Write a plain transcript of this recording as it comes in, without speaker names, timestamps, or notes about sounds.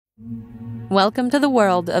Welcome to the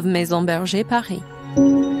world of Maison Berger Paris.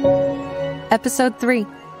 Episode 3,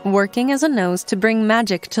 Working as a Nose to Bring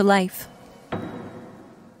Magic to Life.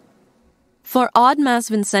 For Aude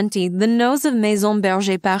Mas-Vincenti, the nose of Maison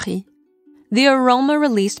Berger Paris, the aroma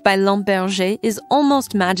released by Maison Berger is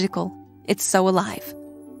almost magical. It's so alive.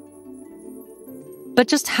 But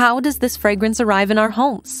just how does this fragrance arrive in our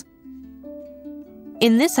homes?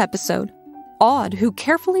 In this episode, Aude, who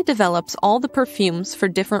carefully develops all the perfumes for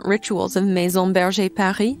different rituals of Maison Berger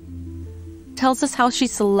Paris, tells us how she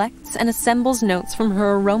selects and assembles notes from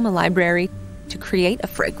her aroma library to create a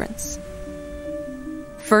fragrance.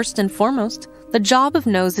 First and foremost, the job of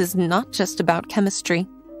nose is not just about chemistry.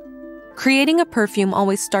 Creating a perfume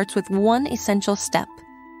always starts with one essential step: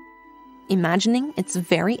 imagining its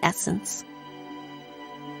very essence.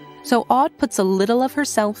 So Aude puts a little of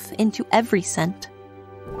herself into every scent.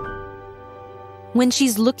 When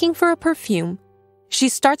she's looking for a perfume, she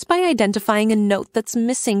starts by identifying a note that's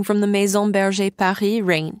missing from the Maison Berger Paris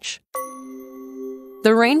range.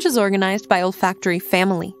 The range is organized by olfactory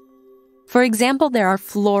family. For example, there are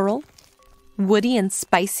floral, woody and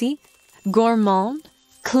spicy, gourmand,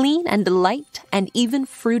 clean and light, and even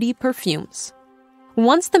fruity perfumes.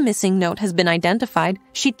 Once the missing note has been identified,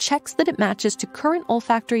 she checks that it matches to current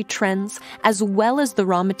olfactory trends as well as the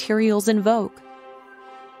raw materials in vogue.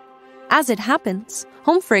 As it happens,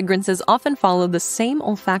 home fragrances often follow the same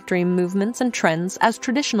olfactory movements and trends as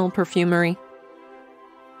traditional perfumery.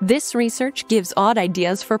 This research gives Aude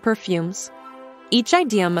ideas for perfumes. Each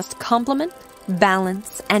idea must complement,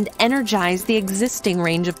 balance, and energize the existing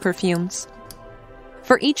range of perfumes.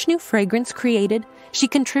 For each new fragrance created, she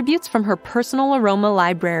contributes from her personal aroma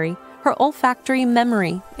library, her olfactory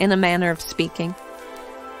memory, in a manner of speaking.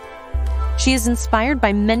 She is inspired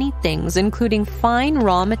by many things, including fine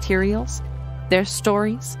raw materials, their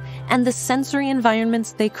stories, and the sensory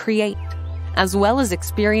environments they create, as well as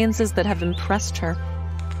experiences that have impressed her,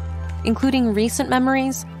 including recent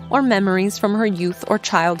memories or memories from her youth or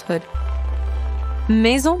childhood.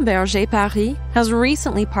 Maison Berger Paris has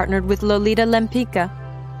recently partnered with Lolita Lempicka,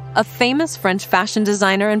 a famous French fashion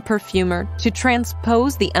designer and perfumer, to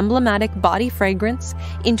transpose the emblematic body fragrance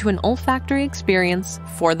into an olfactory experience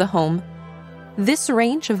for the home. This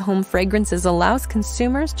range of home fragrances allows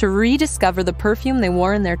consumers to rediscover the perfume they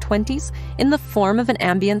wore in their 20s in the form of an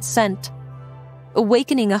ambient scent,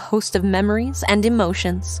 awakening a host of memories and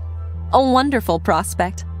emotions. A wonderful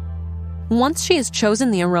prospect. Once she has chosen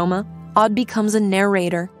the aroma, Aude becomes a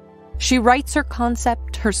narrator. She writes her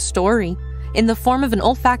concept, her story, in the form of an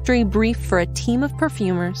olfactory brief for a team of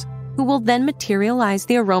perfumers who will then materialize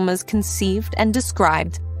the aromas conceived and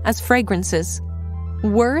described as fragrances.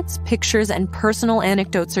 Words, pictures, and personal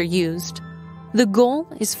anecdotes are used. The goal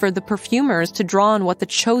is for the perfumers to draw on what the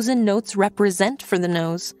chosen notes represent for the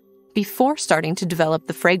nose before starting to develop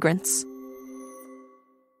the fragrance.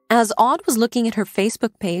 As Aude was looking at her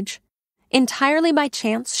Facebook page, entirely by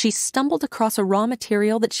chance she stumbled across a raw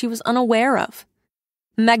material that she was unaware of: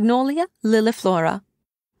 Magnolia liliflora,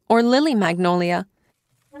 or lily magnolia,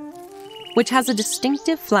 which has a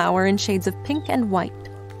distinctive flower in shades of pink and white,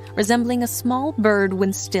 resembling a small bird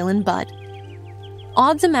when still in bud.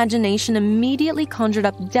 Aude's imagination immediately conjured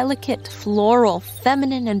up delicate, floral,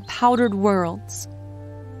 feminine, and powdered worlds.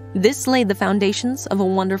 This laid the foundations of a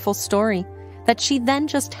wonderful story that she then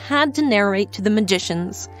just had to narrate to the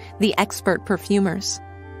magicians, the expert perfumers.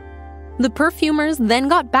 The perfumers then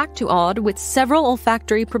got back to Aude with several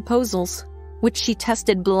olfactory proposals, which she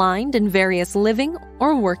tested blind in various living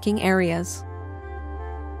or working areas.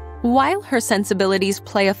 While her sensibilities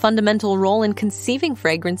play a fundamental role in conceiving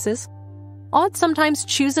fragrances, Aude sometimes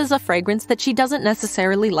chooses a fragrance that she doesn't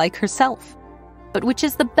necessarily like herself, but which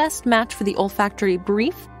is the best match for the olfactory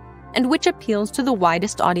brief and which appeals to the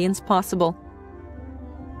widest audience possible.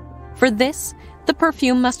 For this, the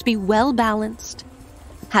perfume must be well-balanced,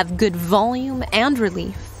 have good volume and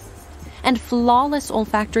relief, and flawless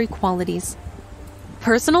olfactory qualities.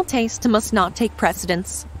 Personal taste must not take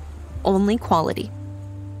precedence, only quality.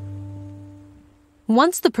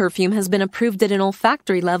 Once the perfume has been approved at an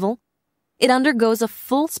olfactory level, it undergoes a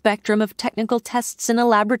full spectrum of technical tests in a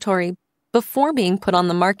laboratory before being put on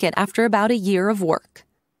the market after about a year of work.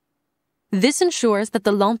 This ensures that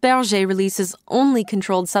the Maison Berger releases only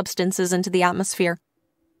controlled substances into the atmosphere,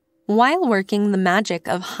 while working the magic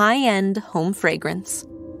of high-end home fragrance.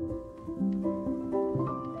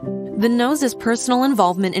 The nose's personal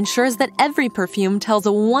involvement ensures that every perfume tells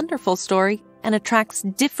a wonderful story and attracts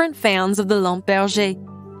different fans of the Maison Berger.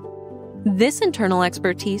 This internal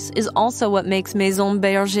expertise is also what makes Maison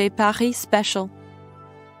Berger Paris special.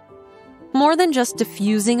 More than just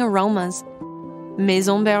diffusing aromas,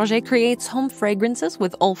 Maison Berger creates home fragrances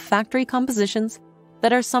with olfactory compositions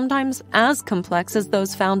that are sometimes as complex as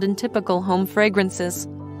those found in typical home fragrances.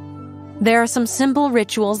 There are some simple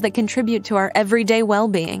rituals that contribute to our everyday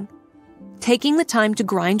well-being. Taking the time to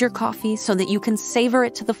grind your coffee so that you can savor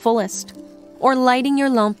it to the fullest, or lighting your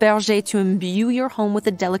lampe Berger to imbue your home with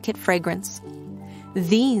a delicate fragrance.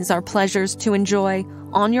 These are pleasures to enjoy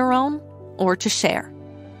on your own or to share.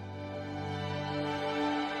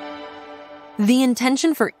 The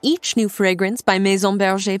intention for each new fragrance by Maison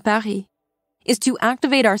Berger Paris is to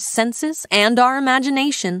activate our senses and our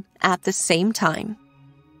imagination at the same time.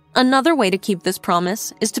 Another way to keep this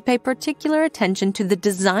promise is to pay particular attention to the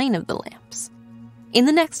design of the lamps. In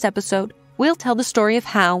the next episode, we'll tell the story of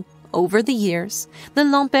how, over the years, the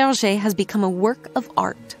lampe Berger has become a work of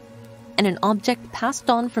art and an object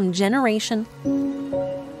passed on from generation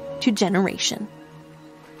to generation.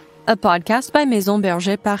 A podcast by Maison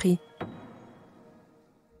Berger Paris.